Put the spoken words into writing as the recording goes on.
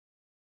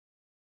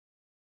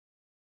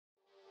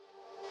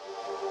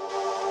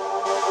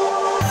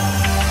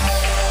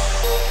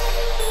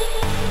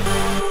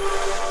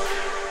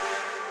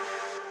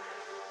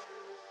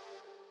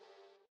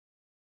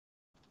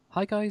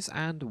Hi guys,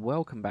 and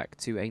welcome back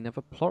to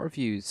another plot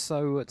review.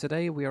 So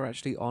today we are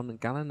actually on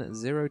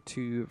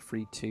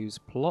Gallen0232's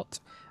plot,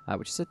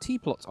 which is a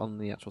T-plot on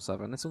the actual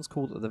server, and this one's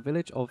called The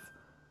Village of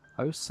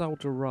Osal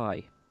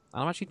Dorei.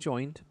 And I'm actually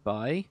joined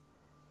by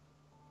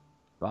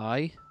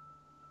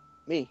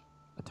Me.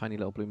 a tiny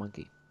little blue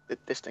monkey.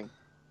 This thing.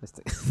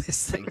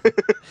 This thing.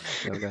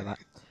 There we go, that.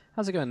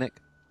 How's it going, Nick?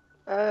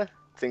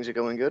 Things are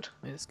going good.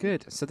 It's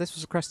good. So this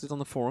was requested on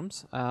the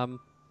forums, and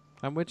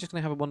we're just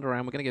going to have a wander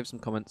around. We're going to give some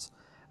comments.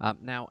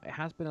 Now, it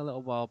has been a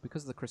little while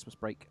because of the Christmas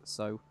break,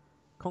 so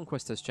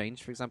Conquest has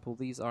changed. For example,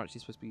 these are actually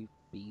supposed to be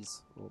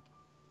bees, or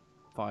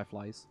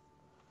fireflies,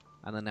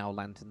 and they're now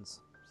lanterns.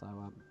 So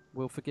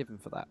we'll forgive him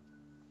for that.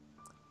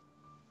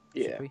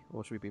 Yeah. Should we?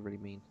 Or should we be really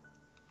mean?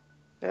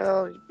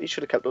 Yeah, he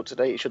should have kept up to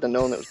date. He should have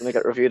known it was going to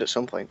get reviewed at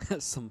some point.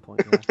 At some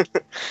point, yeah.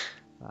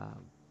 There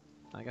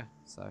you go.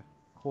 So,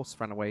 horse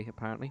ran away,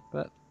 apparently,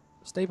 but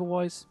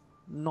stable-wise,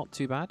 not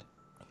too bad.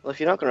 Well, if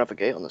you're not going to have a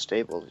gate on the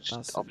stable, it's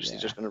obviously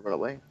yeah. just going to run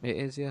away. It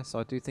is, yeah, so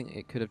I do think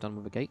it could have done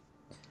with a gate.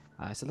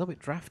 It's a little bit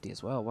drafty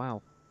as well,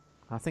 wow.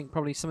 I think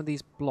probably some of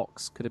these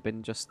blocks could have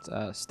been just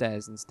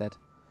stairs instead.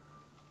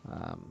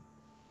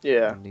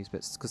 Yeah. These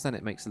bits, because then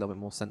it makes a little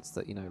bit more sense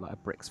that, you know, like a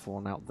brick's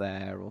fallen out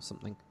there or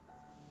something,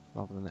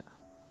 rather than it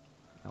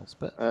else,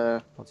 but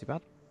not too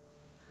bad.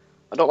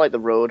 I don't like the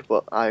road,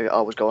 but I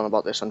always go on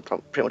about this on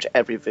pretty much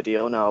every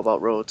video now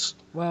about roads.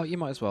 Well, you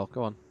might as well.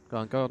 Go on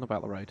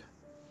about the road.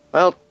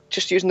 Well,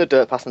 just using the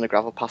dirt path and the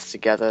gravel path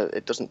together,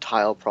 it doesn't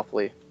tile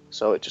properly,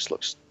 so it just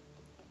looks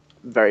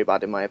very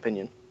bad in my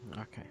opinion.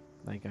 Okay,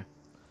 there you go.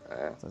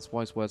 That's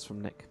wise words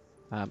from Nick.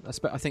 I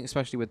think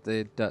especially with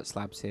the dirt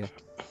slabs here,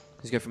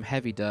 because you go from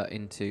heavy dirt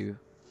into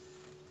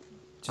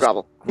just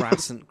gravel,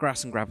 grass and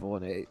gravel,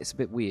 and it's a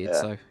bit weird. Yeah.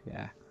 So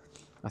yeah,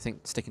 I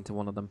think sticking to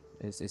one of them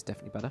is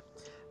definitely better.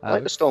 I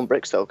like the stone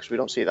bricks though, because we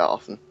don't see that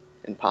often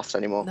in paths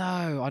anymore.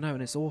 No, I know,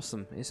 and it's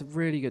awesome. It's a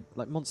really good.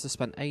 Like Monster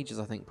spent ages,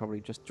 I think, probably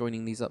just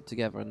joining these up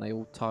together, and they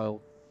all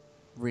tile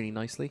really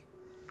nicely.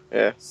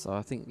 Yeah. So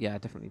I think, yeah,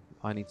 definitely,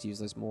 I need to use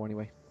those more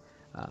anyway.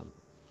 So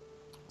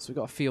we've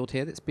got a field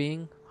here that's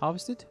being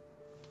harvested.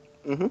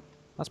 Mm-hmm.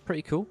 That's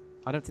pretty cool.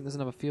 I don't think there's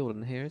another field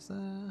in here, is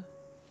there?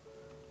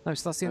 No,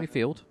 so that's the only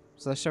field.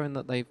 So they're showing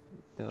that they've,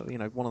 you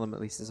know, one of them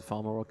at least is a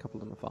farmer, or a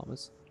couple of them are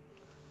farmers.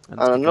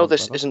 And I know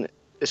this isn't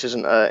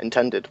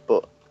intended,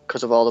 but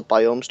because of all the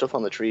biome stuff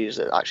on the trees,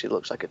 it actually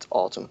looks like it's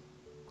autumn.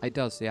 It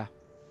does, yeah.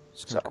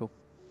 It's kind of cool.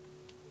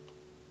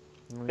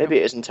 Maybe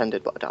it is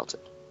intended, but I doubt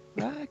it.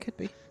 Yeah, it could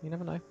be. You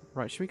never know.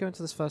 Right, should we go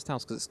into this first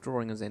house because it's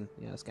drawing us in?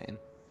 Yeah, let's get in.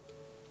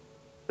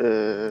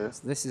 So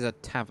this is a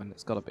tavern.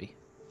 It's got to be,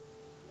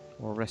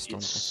 or a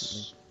restaurant or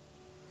something.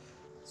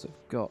 So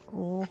we've got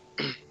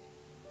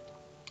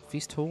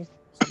feast hall,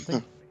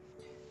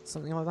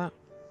 something like that.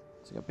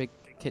 So we've got a big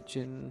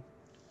kitchen.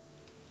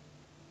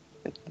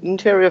 The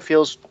interior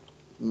feels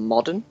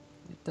modern.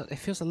 It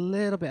feels a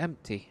little bit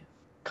empty.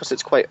 Because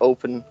it's quite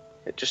open,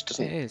 it just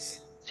doesn't It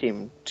is.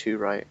 seem too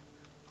right.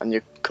 And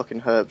you're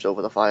cooking herbs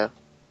over the fire.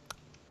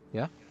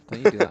 Yeah?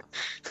 Don't you do that?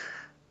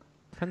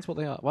 Depends what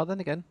they are. Well, then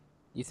again,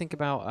 you think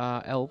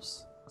about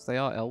elves, because they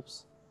are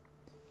elves.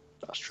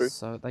 That's true.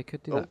 So they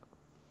could do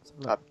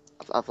that.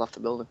 I've left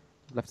the building.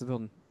 Left the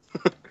building.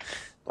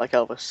 Like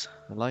Elvis.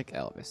 Like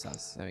Elvis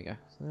has. There we go.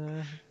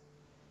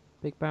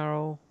 Big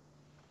barrel.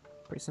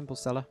 Pretty simple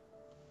cellar.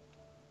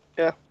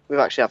 Yeah, we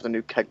actually have the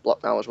new keg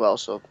block now as well,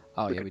 so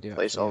we do.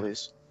 Place actually, all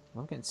these.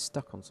 I'm getting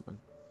stuck on something.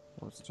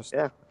 Or is it just...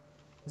 Yeah.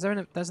 Is there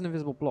there's an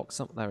invisible block?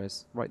 There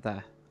is right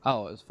there.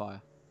 Oh, it was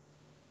fire.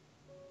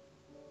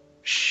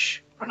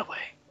 Shh! Run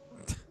away.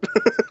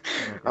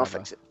 I'll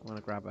fix it. I'm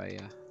gonna grab a.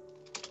 Yeah,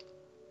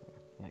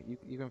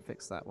 you go and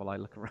fix that while I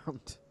look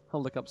around.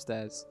 I'll look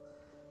upstairs.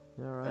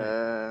 All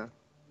right.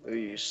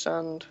 We use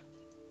sand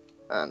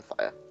and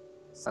fire,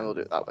 and we'll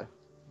do it that way.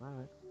 All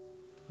right.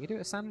 You do it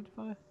with sand and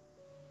fire?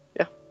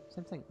 Yeah.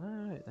 Same thing. All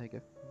right. There you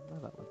go.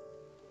 That one.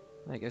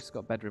 There you go. It's got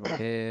a bedroom up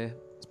here.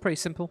 It's pretty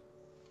simple.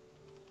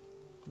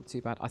 Not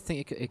too bad. I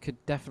think it could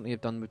definitely have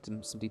done with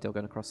some detail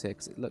going across here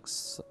because it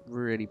looks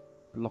really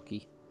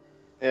blocky.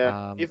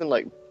 Yeah. Even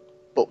like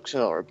books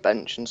or a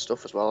bench and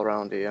stuff as well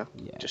around here.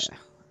 Yeah.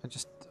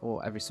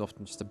 Or every so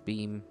often just a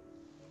beam.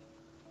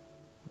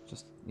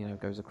 Just, you know,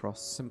 goes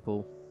across.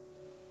 Simple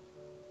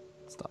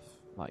stuff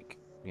like,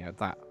 you know,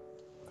 that,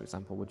 for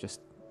example, would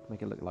just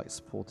make it look like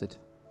supported.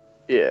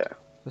 Yeah.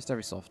 Just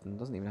every so often.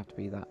 Doesn't even have to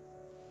be that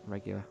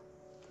regular.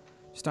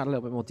 Just add a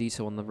little bit more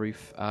detail on the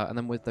roof, and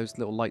then with those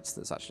little lights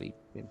that's actually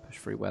being pushed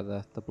through where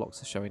the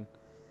blocks are showing,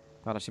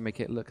 that'll actually make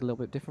it look a little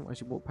bit different as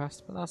you walk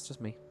past, but that's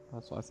just me.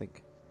 That's what I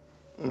think.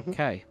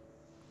 Okay.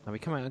 Now we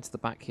come out into the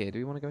back here. Do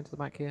we want to go into the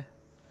back here?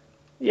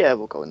 Yeah,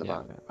 we'll go in the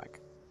back. We'll go back.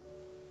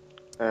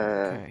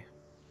 Okay.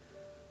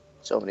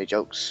 So many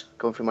jokes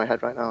going through my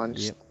head right now, and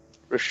just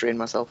restrain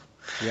myself.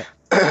 Yeah.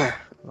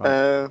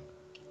 Right.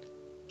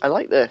 I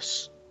like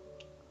this.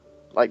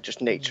 Like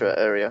just nature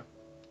area.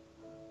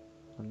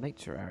 A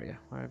nature area.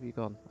 Where have you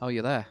gone? Oh,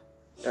 you're there.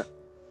 Yeah.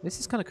 This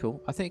is kind of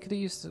cool. I think it could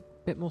have used a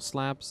bit more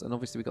slabs, and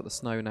obviously we got the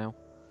snow now.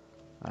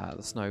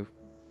 The snow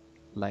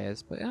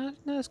layers. But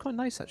no, it's quite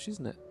nice actually,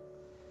 isn't it?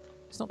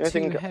 It's not Yeah, I too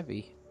think-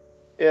 heavy.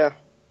 Yeah,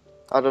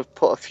 I'd have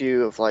put a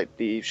few of like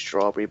the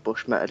strawberry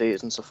bush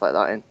metadata and stuff like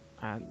that in.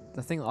 And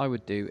the thing that I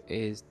would do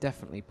is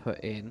definitely put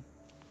in,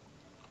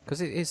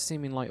 because it is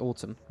seeming like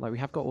autumn. Like we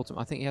have got autumn.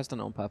 I think he has done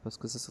it on purpose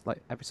because it's like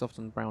every so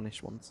often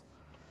brownish ones.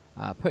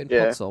 Put in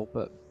Yeah. podsol,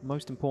 but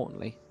most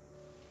importantly,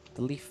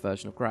 the leaf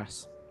version of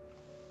grass.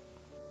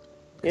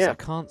 Because Yeah. I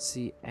can't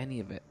see any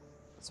of it.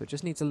 So it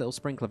just needs a little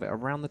sprinkle of it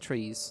around the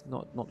trees,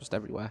 not just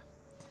everywhere,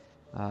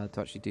 to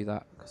actually do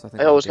that. Because I think I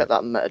that would always do get it.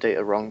 that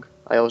metadata wrong.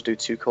 I always do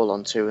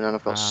 2:2, and then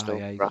I've got stone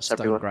Yeah, you got grass stone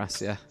everywhere.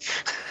 grass, yeah.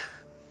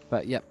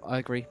 But yep, I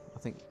agree. I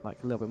think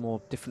like a little bit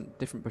more different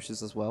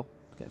bushes as well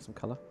to get some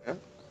colour. Yeah.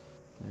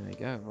 There we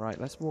go. Right,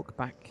 let's walk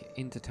back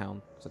into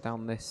town. So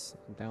down this,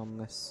 and down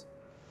this,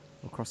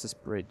 across this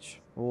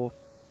bridge, or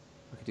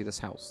we could do this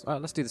house.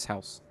 Let's do this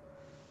house.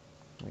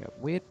 There we go.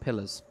 Weird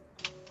pillars.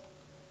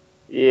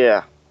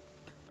 Yeah.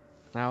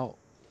 Now,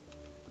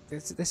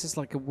 this is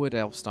like a wood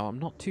elf style. I'm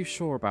not too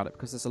sure about it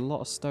because there's a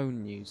lot of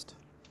stone used.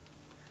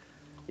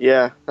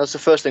 Yeah, that's the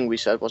first thing we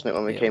said, wasn't it,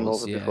 when we It came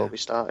was, over yeah. before we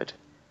started?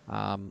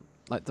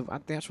 Like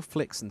the actual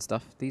flicks and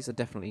stuff. These are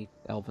definitely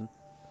elven,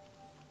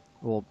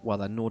 or well,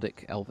 they're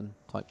Nordic elven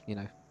type. You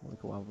know what we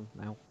call elven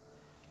now.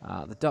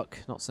 The duck,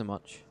 not so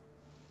much.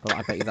 But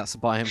I bet you that's a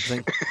biome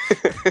thing.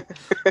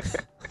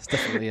 It's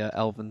definitely a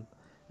elven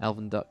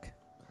duck.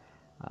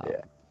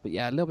 Yeah. But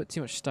yeah, a little bit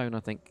too much stone, I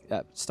think.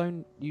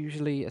 Stone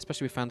usually,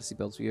 especially with fantasy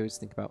builds, we always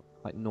think about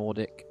like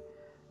Nordic,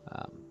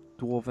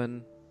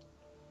 Dwarven,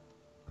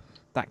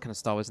 that kind of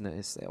style, isn't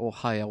it? Or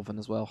High Elven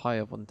as well. High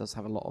Elven does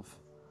have a lot of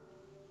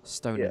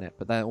stone in it,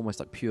 but they're almost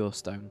like pure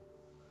stone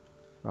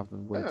rather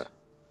than wood. Yeah.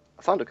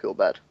 I found a cool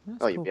bed.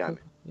 That's Oh, you're cool, behind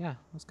cool. Yeah,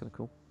 that's kind of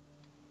cool.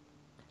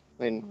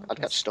 me. I mean, Oh, I'd get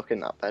that's- stuck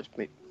in that bed.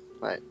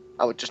 Like,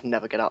 I would just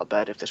never get out of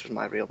bed if this was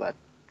my real bed.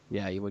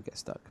 Yeah, you would get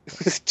stuck.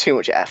 But It's too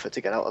much effort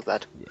to get out of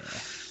bed. yeah.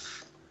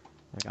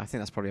 Okay, I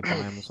think that's probably a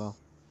biome as well.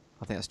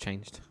 I think that's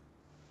changed.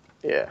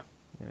 Yeah.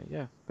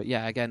 Yeah. But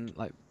yeah, again,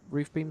 like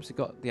roof beams, we've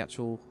got the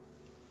actual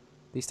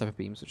these type of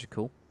beams, which are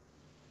cool.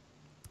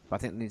 But I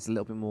think it needs a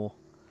little bit more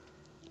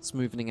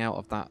smoothing out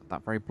of that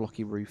very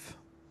blocky roof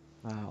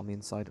on the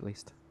inside, at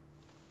least.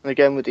 And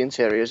again, with the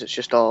interiors, it's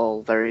just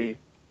all very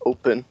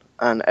open,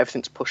 and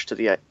everything's pushed to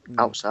the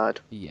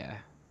outside. Yeah.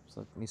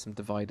 So it needs some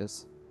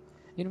dividers,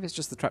 even if it's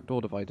just the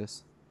trapdoor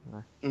dividers.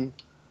 You know.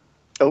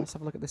 Oh. Let's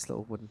have a look at this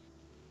little wooden.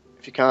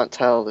 If you can't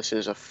tell, this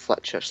is a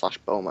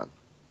Fletcher/Bowman.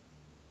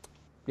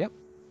 Yep,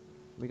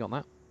 we got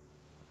that.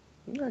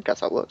 Yeah, I guess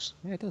that works.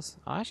 Yeah, it does.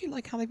 I actually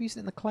like how they've used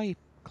it in the clay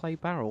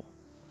barrel.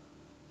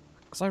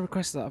 Because I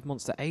requested that of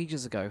Monster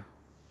ages ago.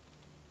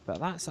 But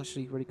that's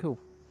actually really cool.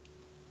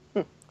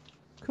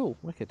 Cool,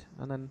 wicked.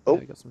 And then Oh. yeah,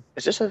 we got some.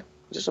 Is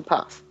this a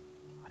path?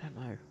 I don't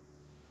know.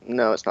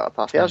 No, it's not a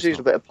path. He No, has it's used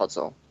not. a bit of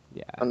podzol.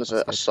 Yeah. And there's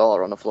that's a good.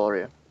 saw on the floor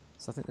here.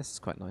 So I think this is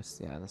quite nice.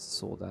 Yeah, there's a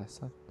sword there.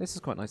 So this is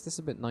quite nice. This is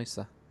a bit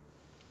nicer,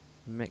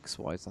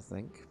 mix-wise, I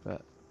think,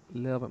 but a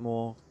little bit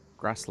more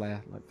grass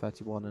layer, like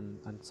 31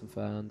 and some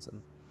ferns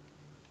and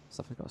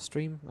stuff. We've got a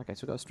stream. Okay,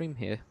 so we've got a stream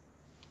here.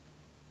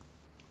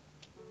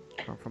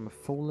 From a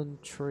fallen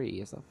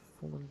tree. Is that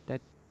fallen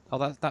dead? Oh,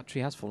 that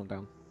tree has fallen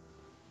down.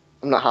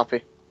 I'm not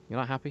happy. You're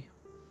not happy?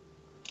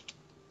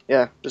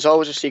 Yeah, there's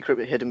always a secret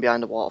bit hidden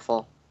behind the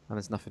waterfall. And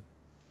there's nothing.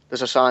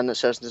 There's a sign that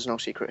says there's no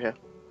secret here.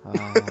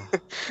 Ah,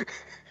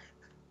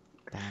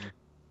 damn.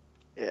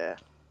 Yeah.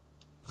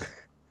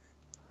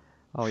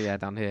 Oh yeah,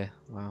 down here.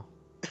 Wow.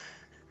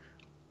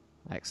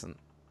 Excellent.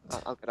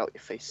 I'll get out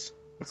your face.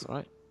 That's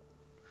alright.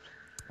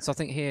 So I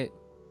think here,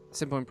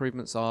 simple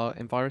improvements are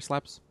Enviro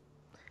slabs.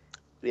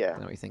 I Yeah. don't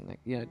know what you think, Nick.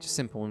 Yeah, just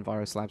simple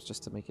Enviro slabs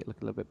just to make it look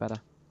a little bit better.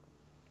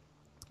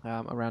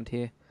 Around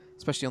here,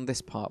 especially on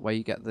this part where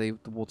you get the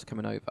water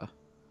coming over.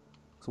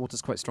 So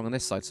water's quite strong on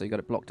this side, so you got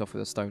it blocked off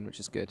with a stone, which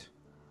is good.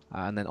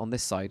 And then on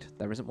this side,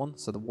 there isn't one,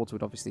 so the water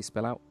would obviously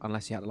spill out,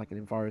 unless you had like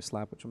an Enviro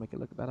slab, which will make it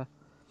look better.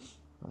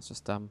 That's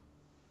just,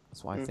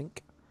 that's what I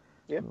think.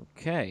 Yeah.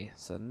 Okay,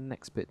 so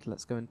next bit,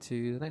 let's go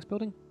into the next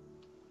building.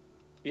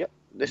 Yep.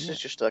 This Yeah. is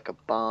just like a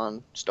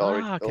barn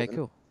storage Ah, okay, building.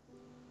 cool.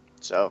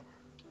 So,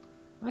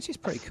 Actually, it's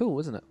pretty cool,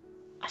 isn't it?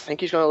 I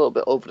think he's gone a little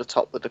bit over the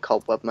top with the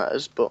cobweb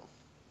matters, but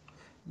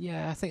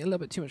Yeah, I think a little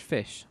bit too much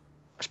fish.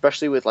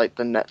 especially with like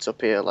the nets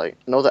up here, like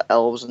I know the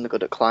elves and they're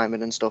good at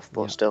climbing and stuff,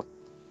 but Yeah. still.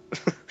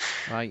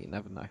 Right, you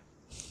never know.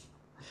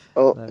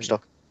 Oh, There I'm we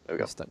stuck. There we You're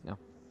go. stuck now.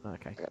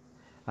 Okay. Okay.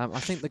 I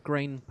think the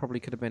grain probably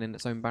could have been in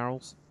its own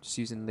barrels, just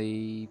using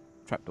the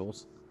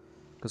trapdoors.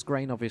 Because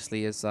grain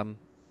obviously is you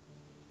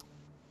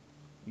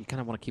kind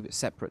of want to keep it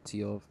separate to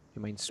your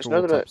main straw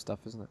another type stuff,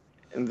 isn't it?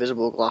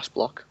 Invisible glass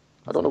block.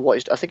 I don't know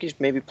what I think he's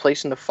maybe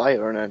placing the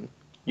fire and then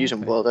using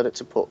Okay. world edit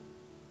to put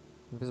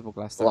Invisible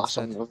glass. There glass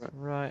on instead. over it.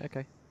 Right.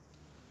 Okay.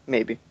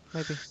 Maybe.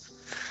 Maybe.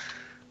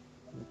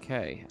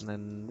 Okay, and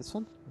then this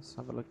one. Let's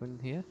have a look in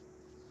here.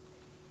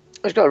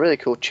 He's got a really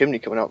cool chimney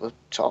coming out the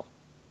top.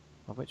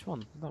 Oh, which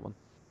one? That one.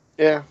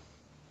 Yeah.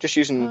 Just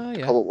using Oh,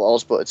 yeah. cobble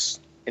walls, but it's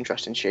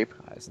interesting shape.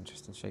 That is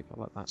interesting shape. I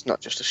like that. It's not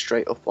just a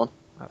straight up one.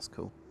 That's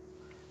cool.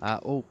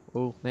 Oh,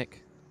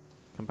 Nick.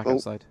 Come Come back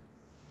outside.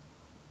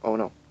 Oh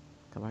no.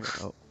 Come back.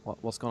 Oh,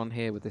 what's gone on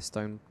here with this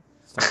stone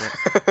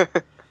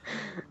block?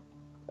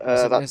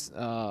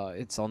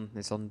 It's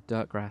on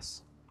dirt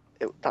grass.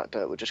 That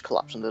dirt would just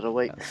collapse under the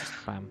weight. Yeah,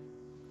 just bam.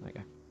 There you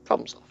go.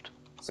 Problem solved.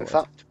 In Sorted.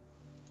 fact,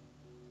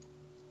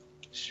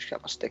 just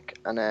get my stick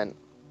and then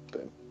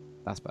boom.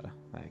 That's better.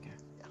 There you go.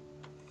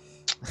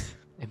 Yeah.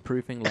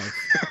 Improving life.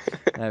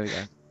 There we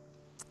go.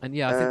 And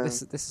yeah, I think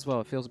this as well.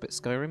 It feels a bit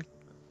Skyrim,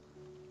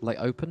 like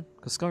open,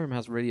 because Skyrim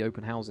has really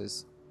open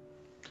houses.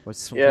 Whereas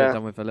this one could have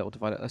done with a little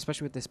divider,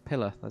 especially with this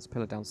pillar. There's a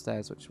pillar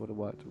downstairs, which would have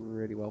worked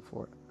really well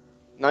for it.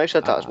 Now you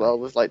said that as well,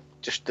 with like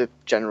just the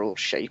general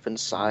shape and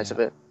size of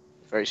it.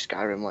 Very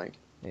Skyrim-like.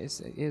 It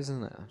is,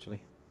 isn't it,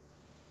 actually?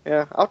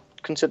 Yeah, I'd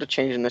consider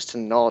changing this to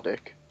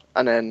Nordic,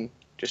 and then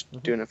just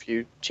doing a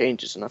few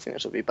changes, and I think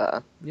this will be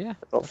better. Yeah.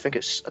 I don't think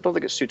it's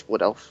suited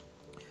Wood Elf.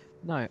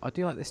 No, I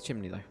do like this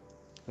chimney though.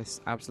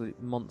 This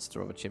absolute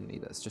monster of a chimney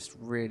that's just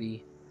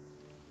really.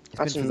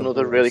 That's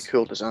another really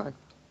cool design.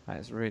 That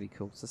is really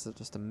cool. So this is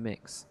just a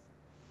mix.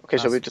 Okay,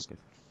 so we've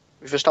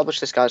established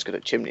this guy's good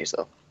at chimneys,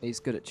 though. He's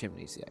good at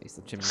chimneys. Yeah, he's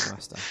the chimney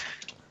master.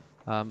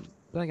 But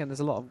then again, there's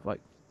a lot of like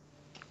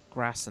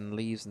grass and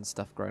leaves and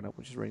stuff growing up,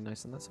 which is really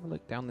nice. And let's have a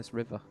look down this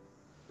river.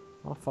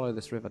 I'll follow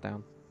this river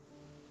down.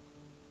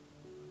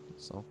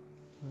 So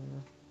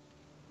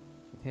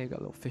here you've got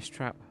a little fish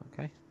trap.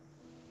 Okay.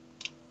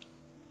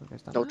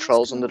 No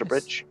trolls under the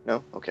bridge.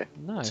 No. Okay.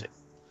 No.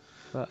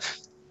 But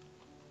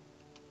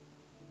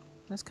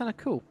that's kind of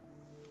cool,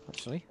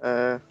 actually.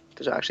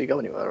 Does it actually go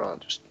anywhere, or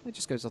just? It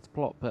just goes off the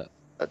plot, but.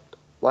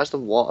 Why is the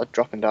water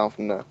dropping down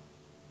from there?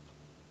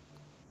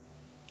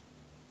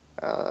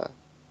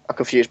 I'm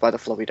confused by the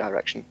flowy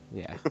direction.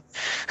 Yeah. I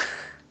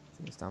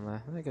think it's down there.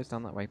 I think it goes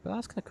down that way, but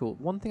that's kind of cool.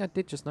 One thing I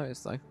did just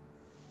notice, though,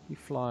 you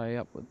fly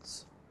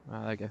upwards.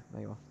 Ah, there you go.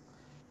 There you are.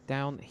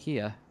 Down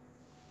here.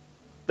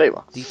 There you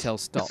are. Detail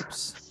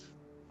stops.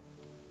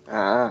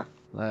 Ah.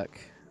 Look,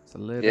 it's a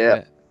little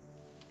bit.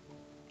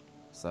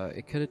 So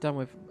it could have done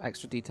with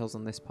extra details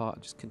on this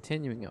part, just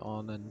continuing it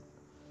on, and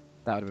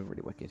that would have been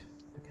really wicked.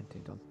 To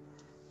continue on.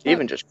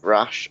 Even just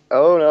grass.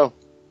 Oh no.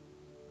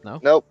 No.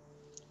 Nope.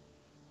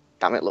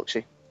 Damn it,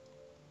 Luxie.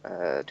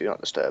 Do not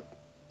disturb.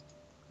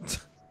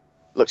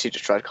 Luxie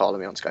just tried calling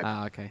me on Skype.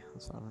 Ah, okay.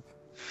 That's fine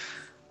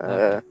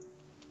enough.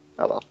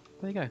 Oh well.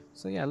 There you go.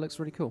 So yeah, it looks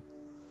really cool.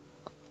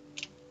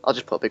 I'll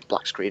just put a big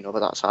black screen over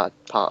that side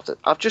part of it.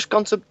 I've just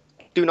gone to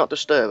do not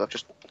disturb. I've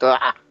just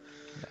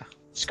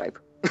Skype.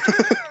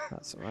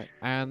 That's alright.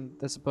 And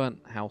there's a burnt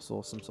house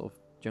or some sort of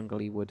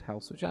jungly wood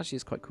house, which actually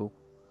is quite cool.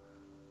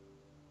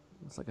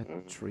 It's like a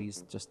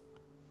trees just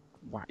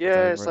whacked over.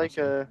 Yeah, it's like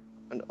an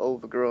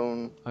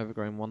overgrown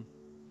one.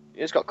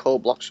 It's got coal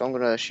blocks, so I'm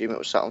going to assume it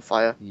was set on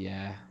fire.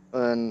 Yeah.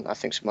 And I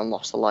think someone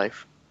lost a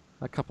life.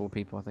 A couple of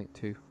people, I think,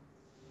 two.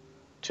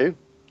 Two?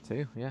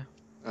 Two, yeah.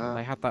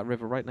 They had that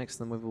river right next to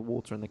them with the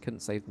water and they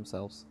couldn't save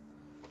themselves.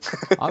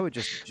 I would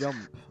just jump.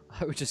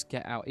 I would just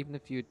get out, even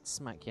if you'd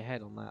smack your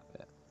head on that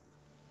bit.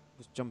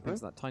 Just jump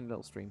into that tiny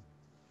little stream.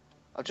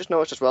 I've just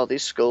noticed as well,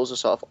 these skulls are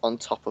sort of on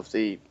top of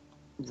the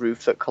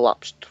roof that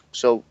collapsed.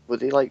 So were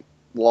they like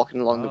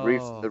walking along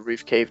the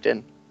roof caved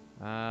in?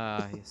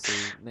 Ah, you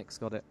see, Nick's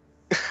got it.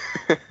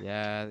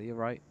 Yeah, you're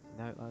right.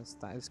 No,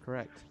 that is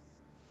correct.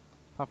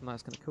 Apart from that,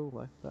 it's kind of cool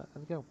though. But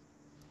there we go.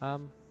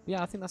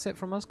 Yeah, I think that's it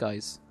from us,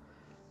 guys.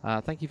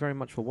 Thank you very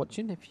much for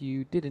watching. If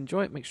you did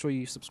enjoy it, make sure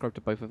you subscribe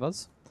to both of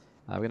us.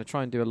 We're going to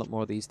try and do a lot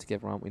more of these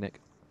together, aren't we, Nick?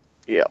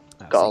 Yeah,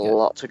 got a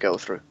lot to go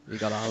through. You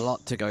got a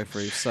lot to go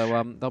through. So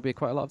there'll be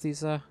quite a lot of these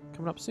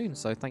coming up soon.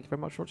 So thank you very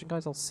much for watching,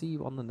 guys. I'll see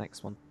you on the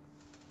next one.